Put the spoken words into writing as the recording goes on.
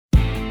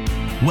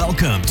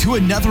Welcome to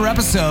another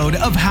episode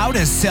of How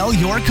to Sell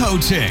Your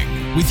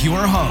Coaching with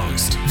your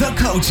host, the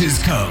Coach's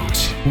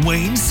Coach,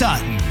 Wayne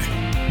Sutton.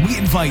 We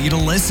invite you to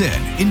listen,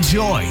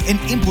 enjoy, and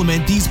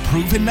implement these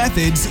proven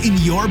methods in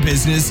your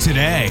business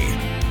today.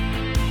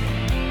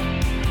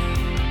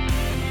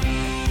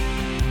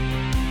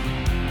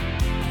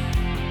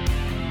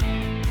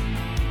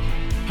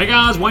 Hey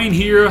guys, Wayne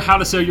here,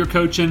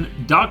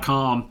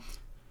 howtosellyourcoaching.com.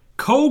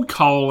 Cold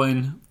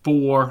calling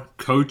for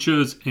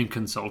coaches and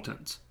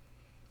consultants.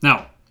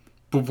 Now,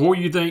 before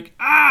you think,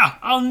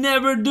 I'll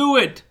never do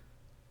it,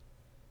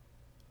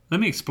 let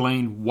me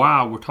explain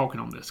why we're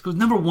talking on this. Because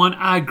number one,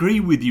 I agree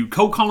with you.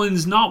 Cold calling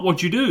is not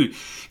what you do.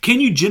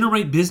 Can you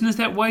generate business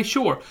that way?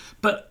 Sure.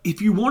 But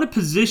if you want to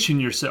position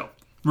yourself,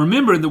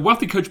 remember in the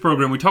Wealthy Coach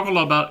program, we talk a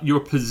lot about your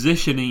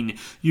positioning.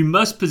 You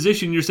must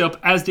position yourself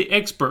as the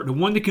expert, the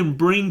one that can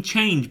bring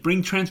change,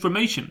 bring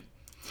transformation.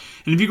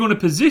 And if you're going to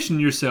position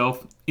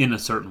yourself in a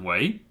certain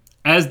way,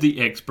 as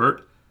the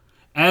expert,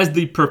 as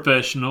the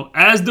professional,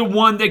 as the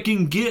one that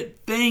can get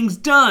things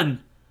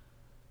done,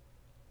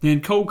 then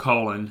cold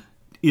calling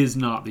is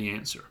not the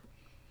answer.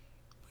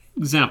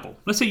 Example,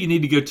 let's say you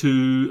need to go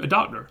to a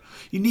doctor.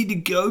 You need to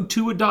go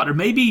to a doctor.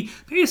 Maybe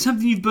it's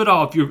something you've put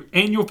off, your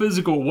annual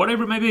physical,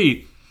 whatever it may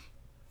be.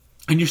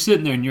 And you're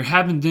sitting there and you're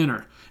having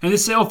dinner and the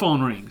cell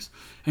phone rings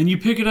and you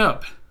pick it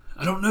up.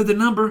 I don't know the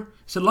number.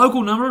 It's a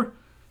local number.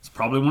 It's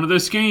probably one of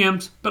those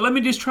scams, but let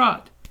me just try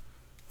it.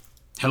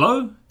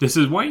 Hello, this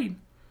is Wayne.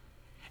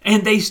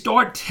 And they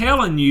start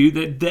telling you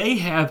that they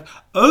have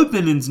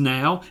openings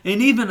now and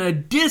even a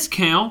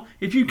discount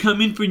if you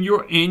come in for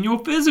your annual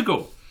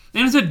physical.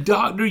 And it's a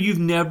doctor you've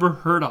never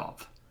heard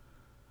of.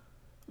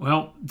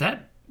 Well,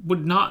 that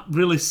would not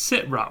really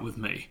sit right with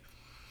me.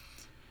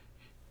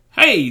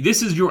 Hey,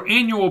 this is your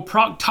annual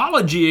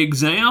proctology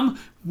exam.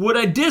 Would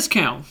a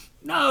discount?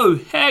 No,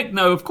 heck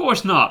no, of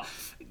course not.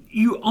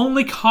 You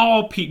only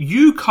call people,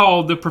 you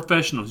call the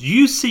professionals.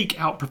 You seek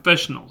out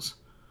professionals.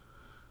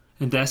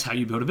 And that's how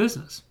you build a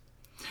business.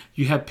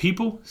 You have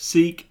people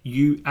seek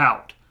you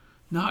out,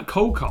 not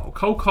cold call.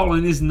 Cold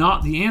calling is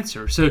not the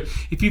answer. So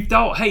if you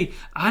thought, hey,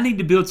 I need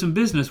to build some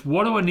business,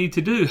 what do I need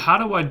to do? How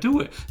do I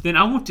do it? Then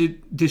I want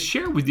to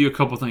share with you a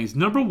couple things.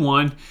 Number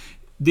one,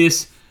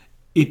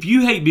 if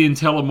you hate being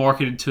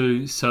telemarketed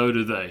to, so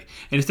do they.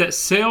 And it's that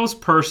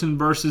salesperson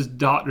versus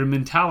doctor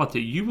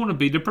mentality. You want to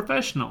be the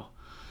professional.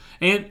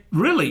 And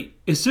really,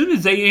 as soon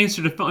as you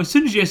answer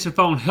the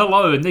phone,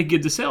 hello, and they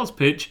give the sales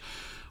pitch,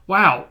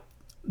 wow,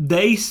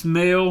 they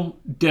smell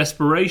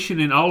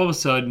desperation, and all of a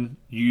sudden,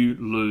 you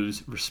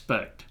lose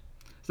respect.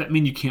 Does that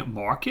mean you can't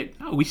market?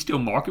 No, we still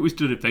market. We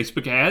still do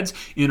Facebook ads,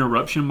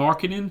 interruption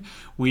marketing.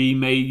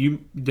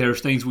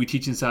 There's things we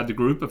teach inside the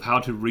group of how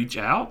to reach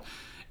out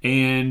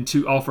and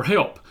to offer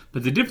help.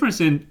 But the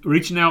difference in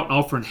reaching out and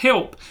offering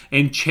help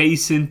and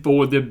chasing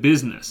for the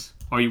business.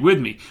 Are you with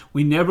me?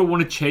 We never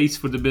want to chase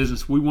for the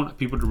business. We want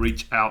people to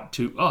reach out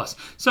to us.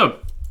 So,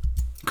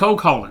 cold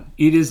calling,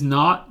 it is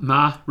not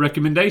my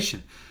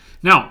recommendation.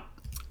 Now,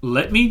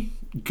 let me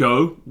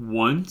go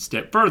one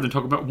step further and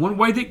talk about one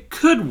way that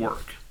could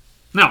work.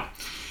 Now,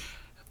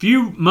 a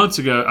few months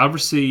ago, I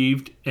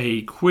received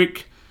I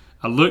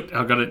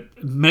got a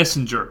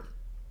messenger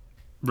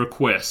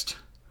request.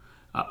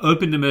 I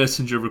opened the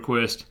messenger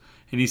request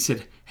and he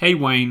said, hey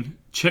Wayne,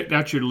 checked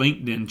out your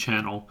LinkedIn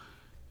channel.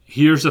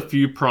 Here's a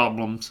few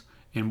problems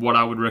and what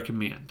I would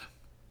recommend.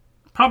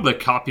 Probably a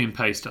copy and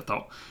paste, I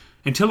thought.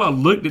 Until I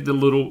looked at the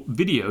little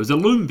video. It was a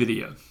Loom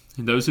video.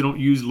 And those who don't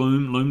use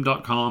Loom,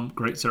 loom.com,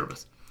 great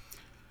service.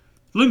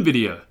 Loom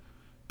video.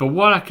 But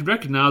what I could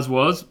recognize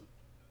was,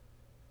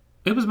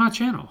 it was my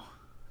channel.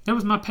 That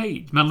was my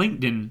page, my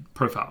LinkedIn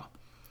profile.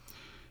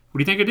 What do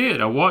you think I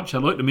did? I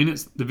looked a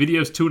minute. The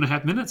video's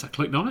 2.5 minutes. I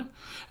clicked on it.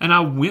 And I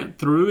went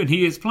through and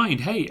he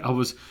explained, hey, I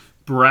was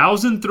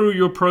browsing through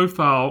your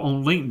profile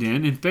on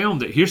LinkedIn and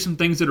found that here's some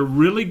things that are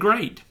really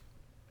great.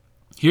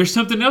 Here's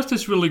something else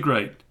that's really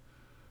great.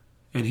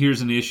 And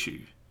here's an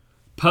issue.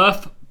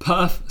 Puff,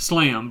 puff,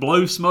 slam.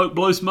 Blow,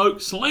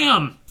 smoke,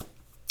 slam.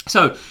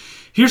 So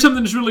here's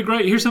something that's really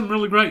great. Here's something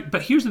really great.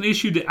 But here's an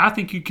issue that I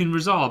think you can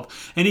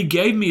resolve. And he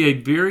gave me a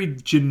very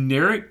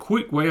generic,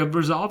 quick way of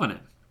resolving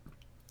it.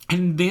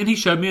 And then he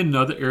showed me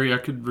another area I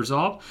could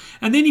resolve.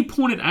 And then he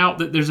pointed out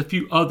that there's a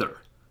few other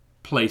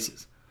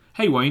places.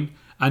 Hey, Wayne,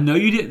 I know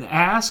you didn't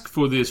ask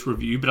for this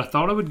review, but I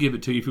thought I would give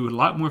it to you. If you would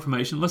like more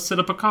information, let's set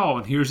up a call.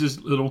 And here's this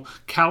little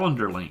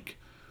calendar link.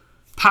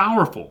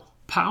 Powerful.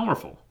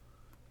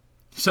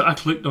 So I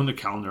clicked on the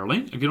calendar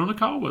link. I get on the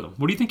call with him.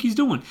 What do you think he's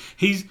doing?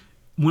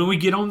 When we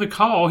get on the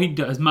call, he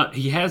has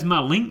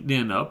my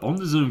LinkedIn up on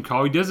the Zoom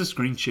call. He does a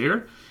screen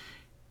share,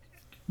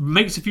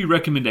 makes a few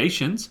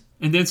recommendations,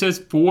 and then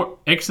says, for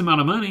X amount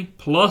of money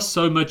plus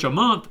so much a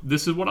month,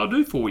 this is what I'll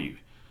do for you.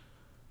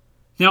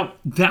 Now,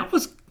 that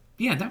was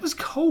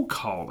cold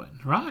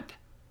calling, right?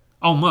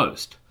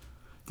 Almost.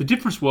 The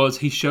difference was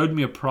he showed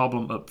me a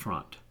problem up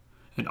front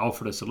and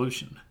offered a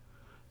solution.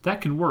 That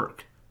can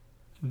work.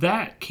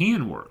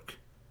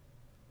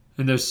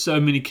 And there's so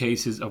many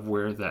cases of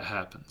where that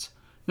happens.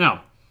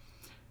 Now,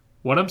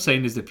 What I'm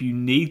saying is if you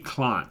need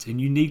clients,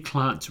 and you need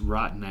clients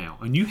right now,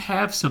 and you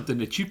have something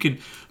that you can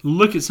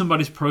look at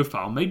somebody's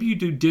profile, maybe you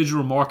do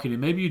digital marketing,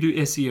 maybe you do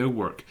SEO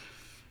work.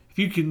 If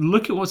you can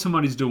look at what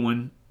somebody's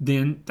doing,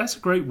 then that's a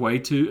great way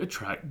to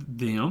attract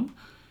them.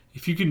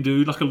 If you can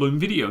do like a Loom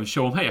video and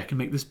show them, hey, I can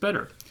make this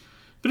better.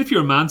 But if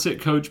you're a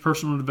mindset coach,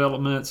 personal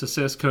development,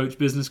 success coach,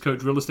 business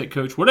coach, real estate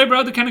coach, whatever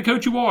other kind of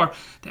coach you are,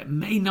 that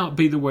may not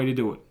be the way to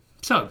do it.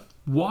 So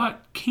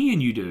what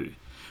can you do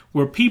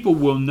where people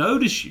will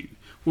notice you,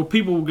 where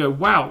people will go,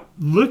 wow,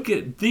 look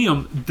at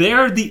them.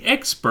 They're the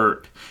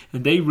expert,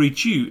 and they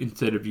reach you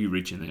instead of you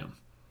reaching them.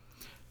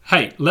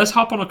 Hey, let's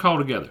hop on a call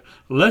together.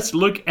 Let's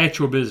look at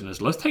your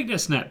business. Let's take that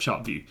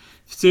snapshot view.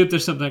 See if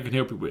there's something I can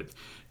help you with.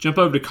 Jump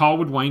over to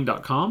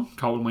callwithwayne.com,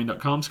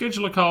 callwithwayne.com.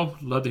 Schedule a call.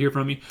 Love to hear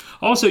from you.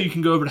 Also, you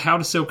can go over to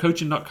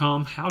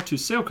howtosellcoaching.com,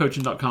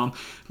 howtosellcoaching.com.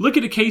 Look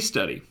at a case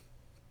study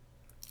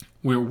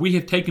where we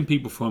have taken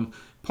people from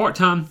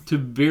part-time to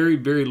very,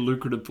 very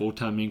lucrative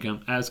full-time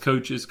income as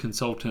coaches,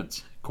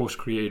 consultants, course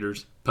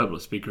creators,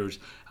 public speakers.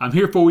 I'm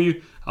here for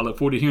you. I look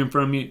forward to hearing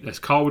from you. That's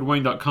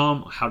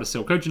callwithwayne.com,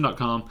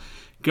 howtosellcoaching.com.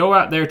 Go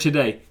out there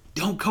today.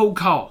 Don't cold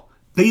call.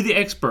 Be the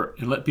expert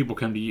and let people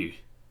come to you.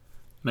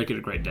 Make it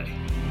a great day.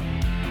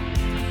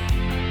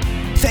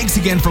 Thanks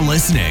again for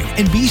listening,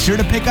 and be sure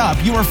to pick up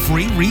your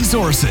free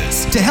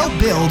resources to help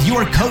build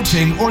your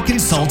coaching or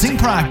consulting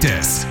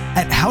practice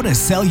at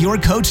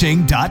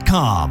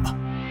howtosellyourcoaching.com.